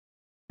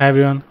Hi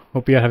everyone,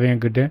 hope you are having a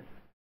good day.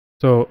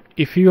 So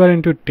if you are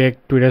into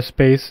tech Twitter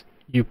space,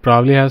 you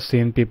probably have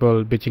seen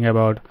people bitching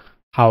about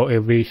how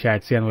every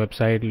ShadCN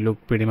website look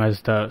pretty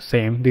much the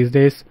same these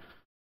days,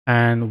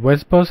 and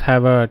Wespers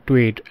have a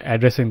tweet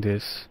addressing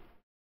this.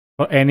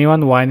 For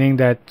anyone whining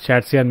that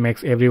ShadCN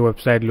makes every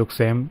website look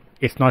same,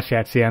 it's not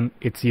ShadCN,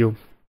 it's you.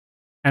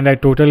 And I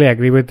totally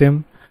agree with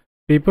him.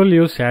 People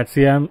use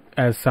ShadCN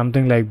as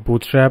something like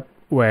Bootstrap,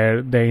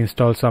 where they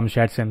install some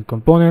ShadCN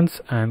components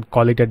and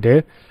call it a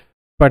day.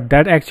 But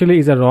that actually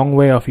is a wrong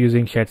way of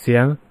using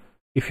ShadCN.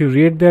 If you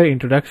read their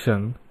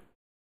introduction,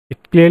 it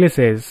clearly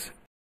says,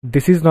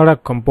 this is not a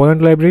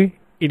component library,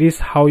 it is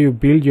how you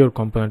build your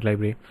component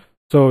library.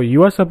 So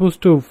you are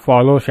supposed to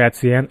follow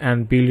ShadCN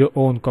and build your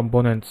own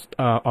components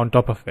on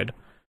top of it.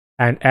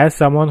 And as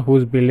someone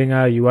who's building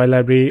a UI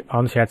library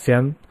on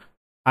ShadCN,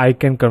 I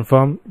can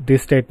confirm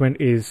this statement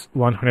is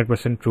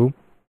 100% true.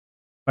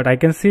 But I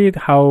can see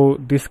how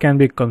this can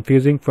be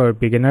confusing for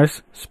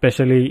beginners,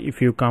 especially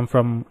if you come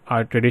from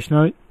a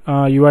traditional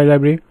UI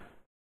library.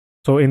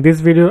 So in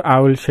this video, I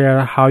will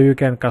share how you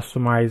can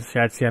customize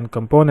ShadCN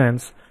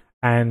components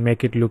and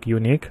make it look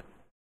unique.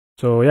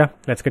 So yeah,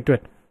 let's get to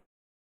it.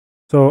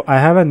 So I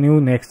have a new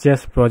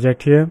Next.js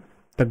project here.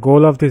 The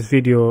goal of this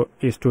video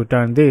is to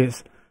turn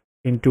this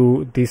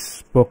into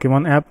this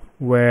Pokemon app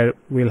where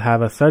we'll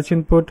have a search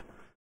input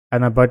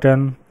and a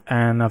button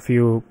and a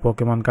few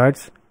Pokemon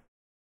cards.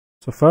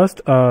 So first,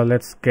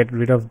 let's get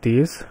rid of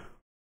these.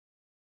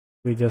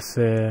 We just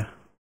say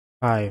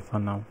hi for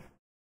now.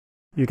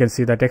 You can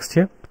see the text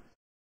here.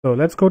 So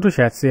let's go to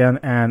ShadCN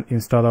and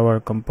install our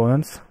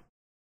components.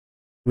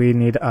 We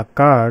need a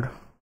card.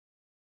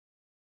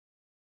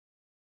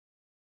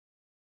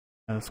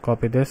 Let's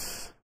copy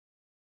this.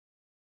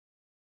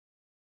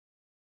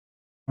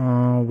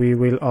 We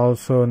will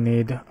also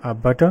need a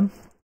button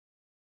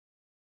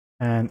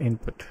and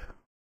input.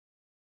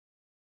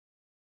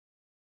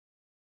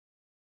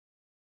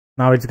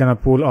 Now it's gonna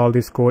pull all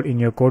this code in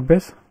your code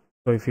base.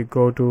 So if you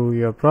go to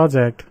your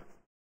project,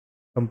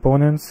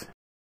 components,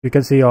 you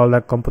can see all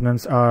the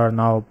components are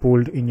now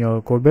pulled in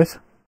your code base.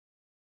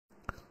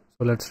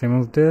 So let's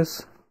remove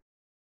this.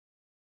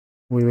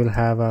 We will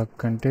have a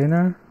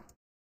container,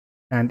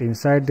 and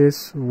inside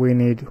this we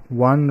need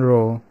one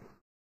row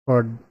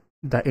for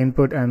the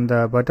input and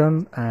the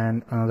button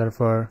and another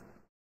for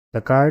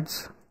the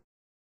cards.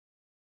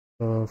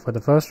 So for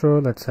the first row,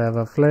 let's have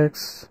a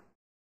flex.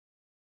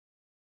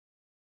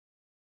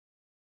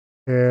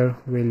 Here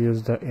we'll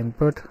use the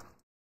input,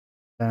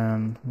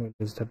 then we'll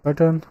use the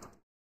button.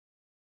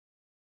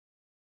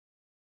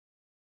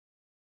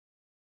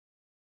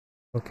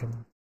 Okay.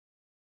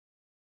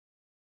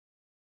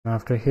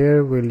 After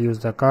here we'll use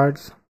the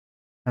cards,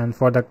 and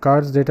for the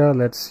cards data,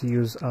 let's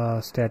use a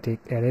static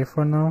array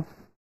for now.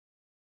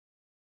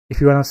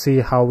 If you want to see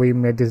how we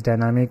made this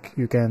dynamic,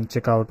 you can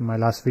check out my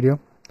last video.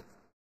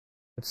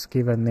 Let's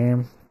give a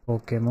name,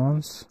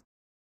 Pokemons.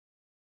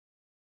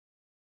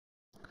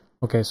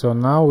 Okay, so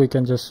now we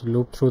can just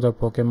loop through the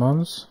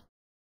Pokemons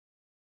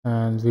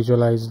and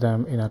visualize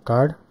them in a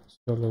card.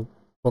 So loop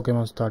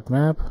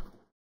Pokemons.map,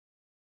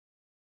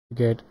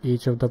 get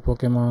each of the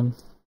Pokemon,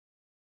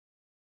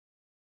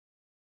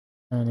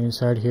 and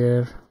inside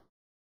here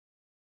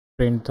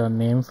print the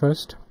name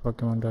first,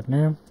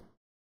 Pokemon.name,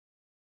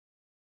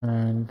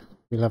 and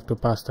we'll have to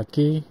pass the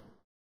key,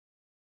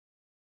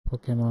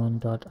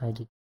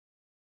 Pokemon.id.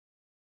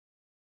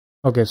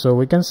 Okay, so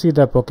we can see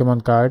the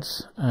Pokemon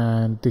cards,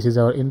 and this is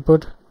our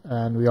input,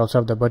 and we also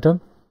have the button.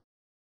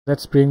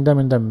 Let's bring them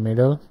in the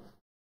middle,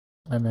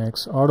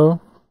 MX auto,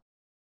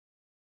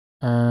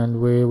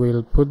 and we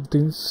will put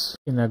this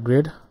in a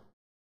grid,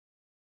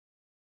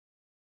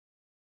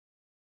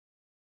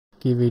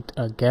 give it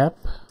a gap,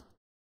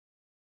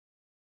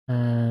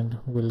 and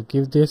we'll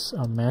give this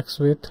a max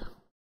width.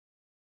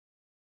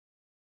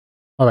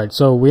 Alright,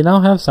 so we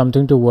now have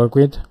something to work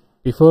with.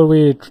 Before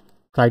we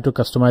try to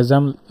customize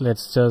them,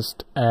 let's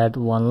just add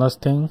one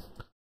last thing,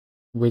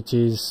 which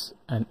is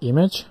an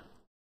image.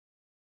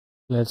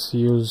 Let's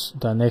use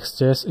the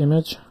Next.js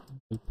image.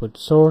 We'll put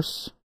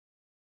source,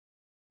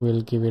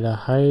 we'll give it a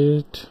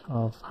height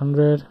of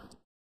 100,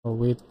 a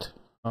width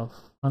of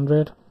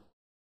 100.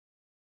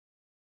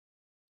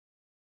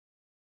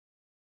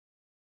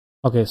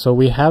 Okay, so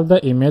we have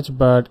the image,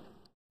 but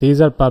these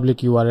are public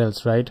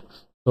URLs, right?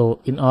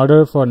 So in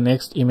order for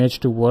next image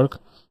to work,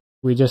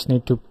 we just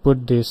need to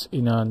put this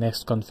in our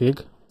next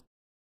config.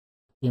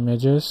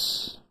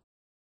 Images,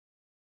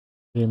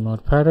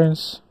 remote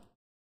patterns,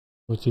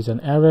 which is an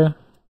array.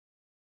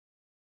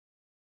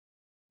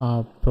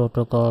 Our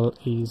protocol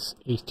is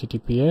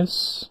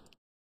HTTPS,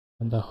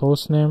 and the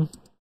host name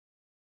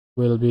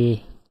will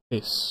be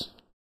this.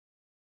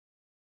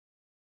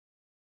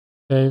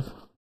 Save.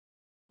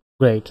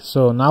 Great.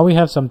 So now we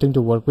have something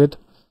to work with.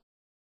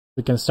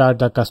 We can start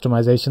the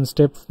customization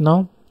step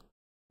now.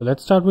 So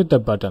let's start with the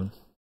button.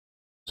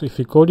 So if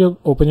you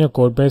open your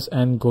code base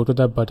and go to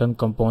the button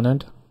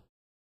component,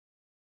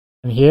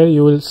 and here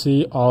you will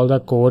see all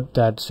the code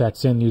that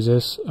ShadCN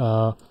uses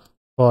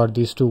for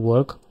these to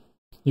work.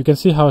 you can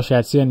see how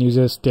ShadCN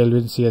uses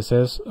Tailwind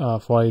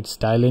CSS for its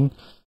styling,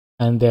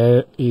 and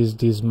there is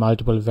these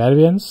multiple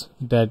variants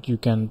that you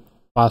can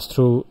pass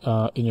through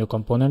in your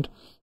component.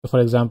 So for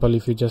example,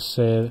 if you just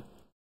say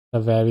the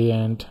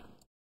variant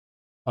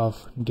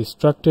of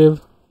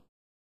destructive,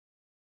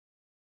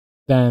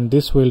 then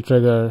this will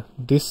trigger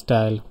this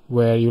style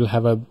where you'll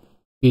have a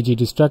BG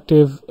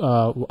destructive,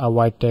 a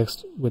white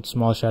text with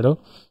small shadow.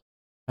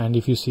 And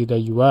if you see the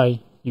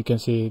UI, you can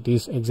see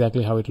this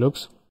exactly how it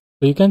looks.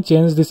 So you can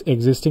change these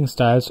existing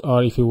styles,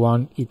 or if you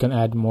want, you can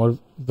add more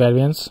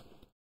variants.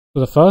 So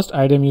the first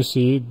item you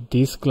see,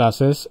 these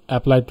classes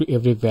apply to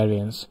every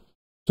variance.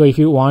 So if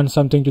you want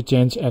something to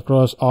change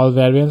across all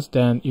variants,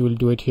 then you will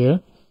do it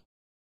here.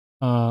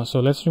 So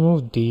let's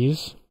remove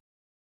these,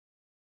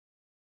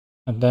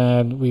 and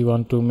then we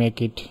want to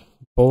make it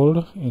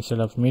bold instead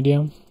of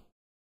medium,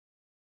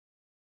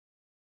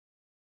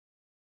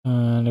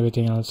 and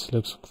everything else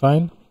looks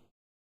fine.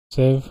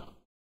 Save.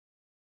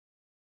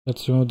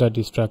 Let's remove the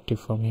destructive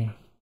from here.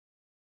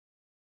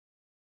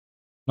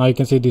 Now you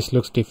can see this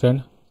looks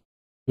different.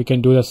 We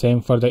can do the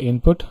same for the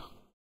input.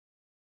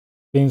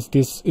 Since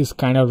this is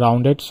kind of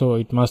rounded, so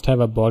it must have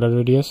a border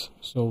radius,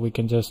 so we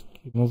can just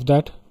remove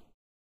that.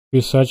 If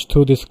you search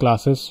through these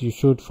classes, you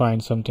should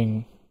find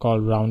something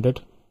called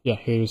rounded. Yeah,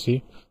 here you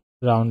see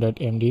rounded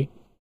MD.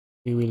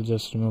 We will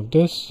just remove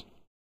this.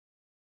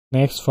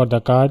 Next, for the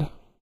card,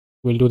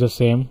 we'll do the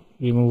same.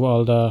 Remove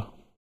all the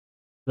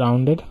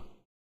rounded,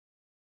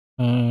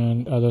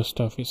 and other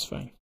stuff is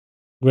fine.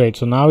 Great,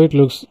 so now it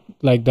looks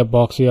like the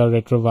boxy or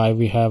retro vibe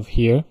we have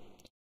here.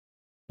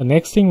 The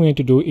next thing we need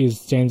to do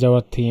is change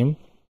our theme.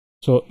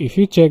 So if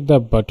you check the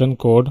button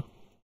code,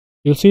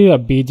 you'll see a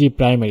BG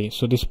primary.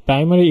 So this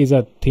primary is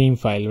a theme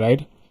file,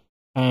 right?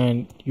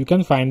 And you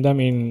can find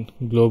them in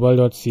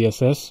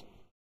global.css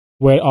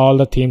where all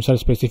the themes are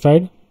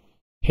specified.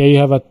 Here you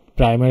have a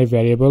primary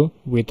variable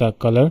with a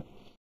color.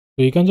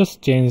 So you can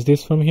just change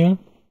this from here.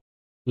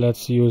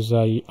 Let's use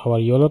our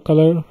yellow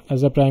color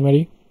as a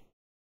primary.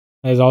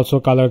 There's also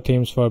color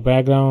themes for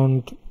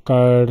background,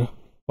 card,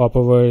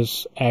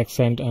 popovers,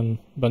 accent, and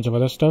a bunch of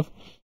other stuff.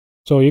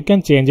 So you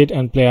can change it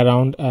and play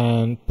around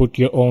and put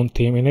your own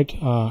theme in it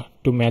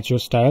to match your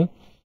style.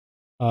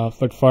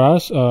 But for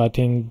us, I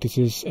think this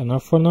is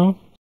enough for now.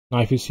 Now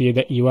if you see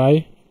the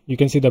UI, you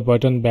can see the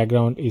button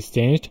background is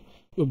changed.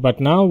 But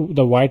now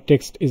the white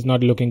text is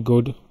not looking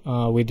good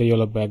with the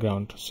yellow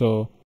background.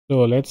 So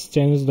let's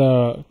change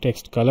the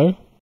text color.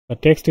 The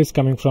text is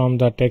coming from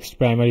the text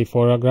primary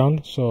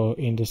foreground, so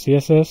in the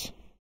CSS.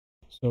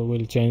 So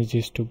we'll change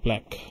this to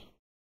black.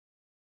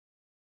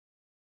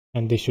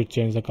 And this should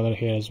change the color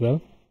here as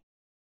well.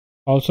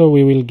 Also,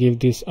 we will give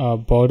this a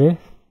border.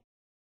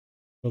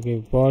 So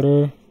give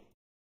border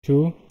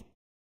 2,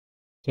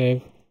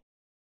 save.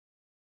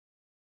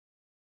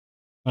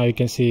 Now you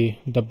can see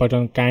the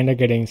button kind of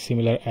getting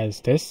similar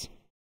as this.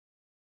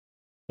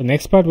 The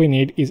next part we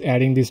need is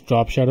adding these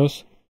drop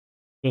shadows.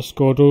 Just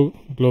go to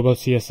global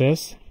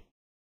CSS.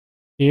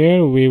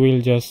 Here we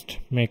will just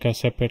make a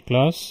separate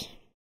class,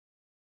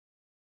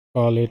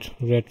 call it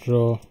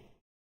retro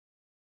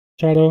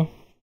shadow,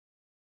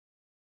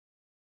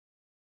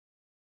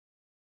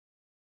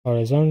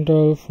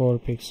 horizontal 4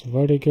 pixels,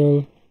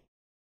 vertical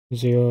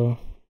 0.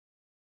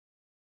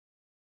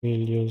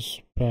 We'll use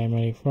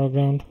primary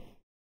foreground.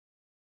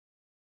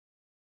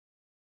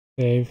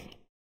 Save.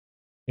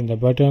 In the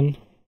button,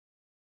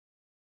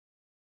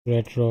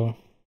 retro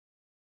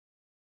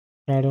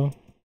shadow.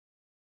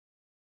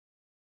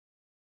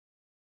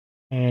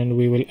 And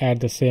we will add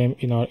the same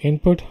in our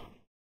input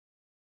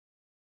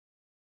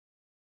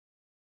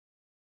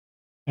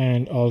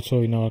and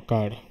also in our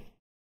card.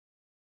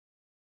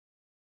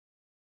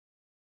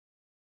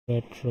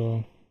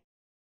 Retro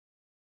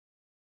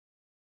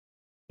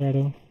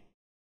shadow.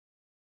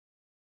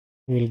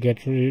 We'll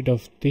get rid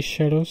of these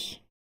shadows.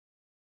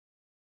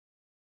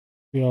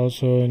 We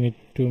also need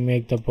to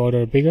make the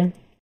border bigger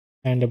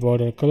and the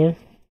border color.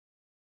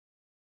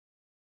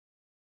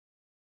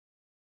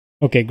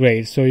 Okay,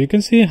 great. So you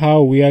can see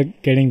how we are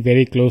getting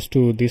very close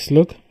to this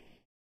look.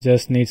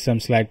 Just need some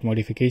slight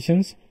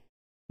modifications.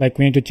 Like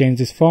we need to change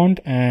this font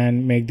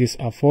and make this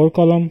a 4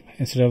 column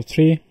instead of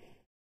 3.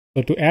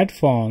 So to add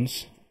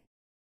fonts,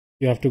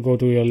 you have to go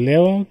to your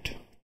layout.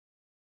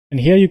 And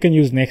here you can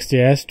use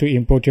Next.js to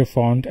import your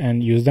font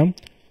and use them.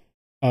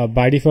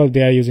 By default,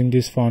 they are using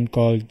this font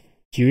called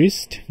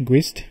Gwist.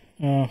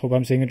 Hope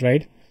I'm saying it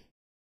right.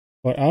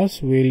 For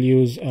us, we'll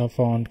use a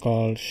font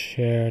called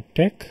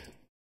ShadTech.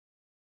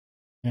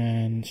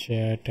 And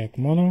ShadTech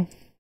Mono.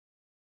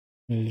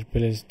 We'll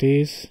replace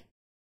this.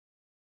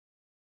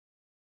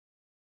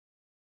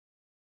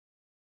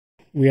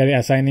 We are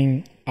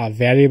assigning a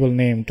variable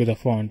name to the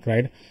font,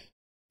 right?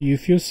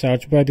 If you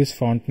search by this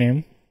font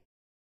name,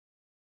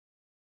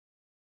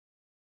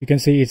 you can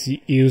see it's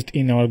used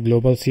in our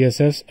global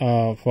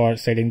CSS for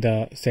setting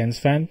the sans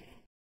fan.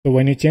 So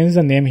when you change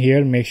the name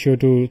here, make sure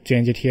to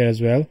change it here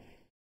as well.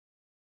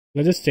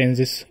 Let's just change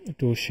this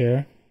to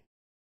share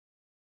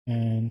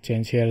and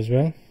change here as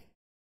well.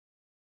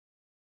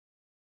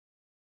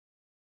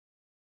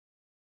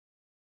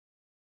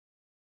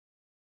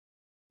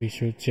 We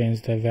should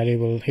change the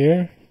variable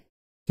here.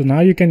 So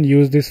now you can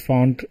use this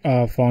font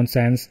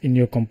sans in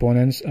your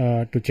components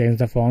to change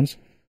the fonts.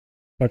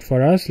 But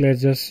for us,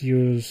 let's just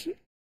use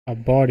a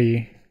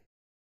body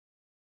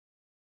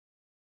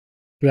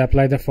to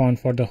apply the font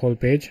for the whole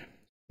page.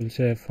 We'll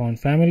say font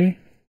family.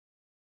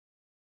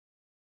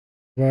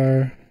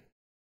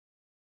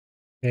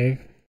 Save.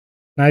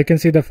 Now you can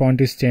see the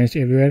font is changed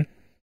everywhere.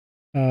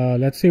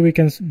 Let's see, we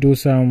can do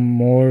some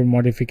more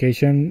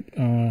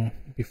modification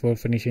before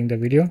finishing the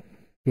video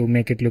to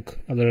make it look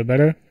a little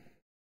better.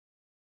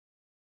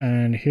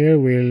 And here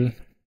we'll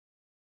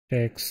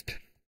text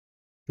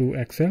to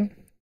Excel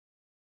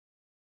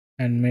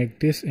and make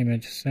this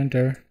image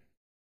center.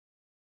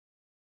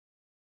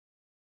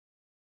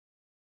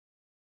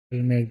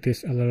 We'll make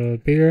this a little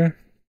bigger.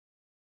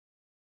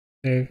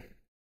 Save.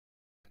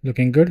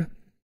 Looking good.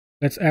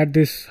 Let's add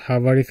this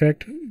hover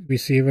effect we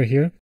see over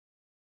here.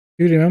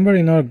 You remember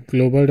in our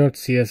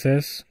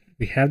global.css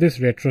we have this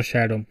retro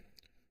shadow.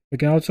 We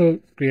can also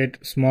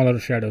create smaller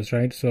shadows,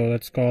 right? So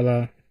let's call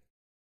a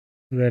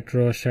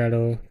retro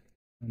shadow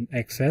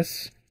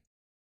XS.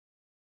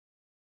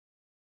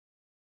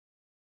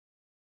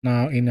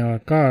 Now in our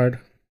card,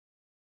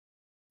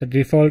 the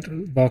default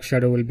box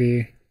shadow will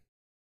be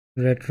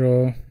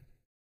retro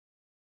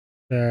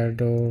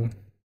shadow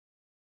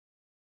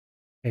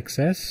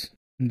XS,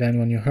 and then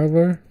when you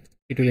hover,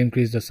 it will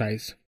increase the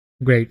size.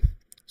 Great.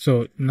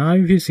 So now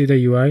if you see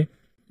the UI,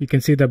 you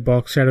can see the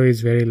box shadow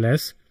is very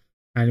less,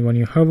 and when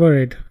you hover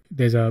it,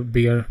 there's a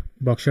bigger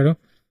box shadow.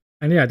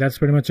 And yeah, that's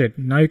pretty much it.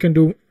 Now you can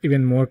do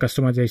even more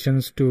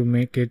customizations to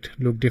make it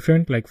look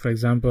different, like for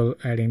example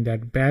adding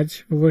that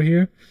badge over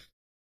here.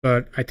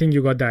 But I think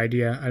you got the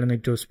idea. I don't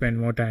need to spend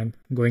more time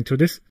going through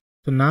this.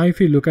 So now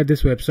if you look at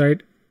this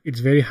website, it's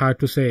very hard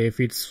to say if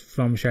it's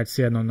from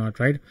ShadCN or not,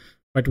 right?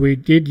 But we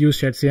did use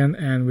ShadCN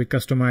and we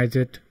customized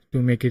it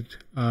to make it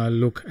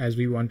look as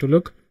we want to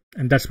look.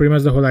 And that's pretty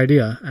much the whole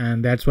idea.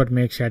 And that's what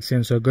makes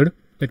ShadCN so good.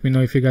 Let me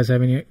know if you guys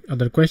have any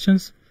other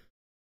questions.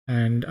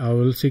 And I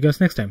will see you guys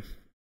next time.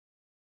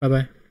 Bye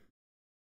bye.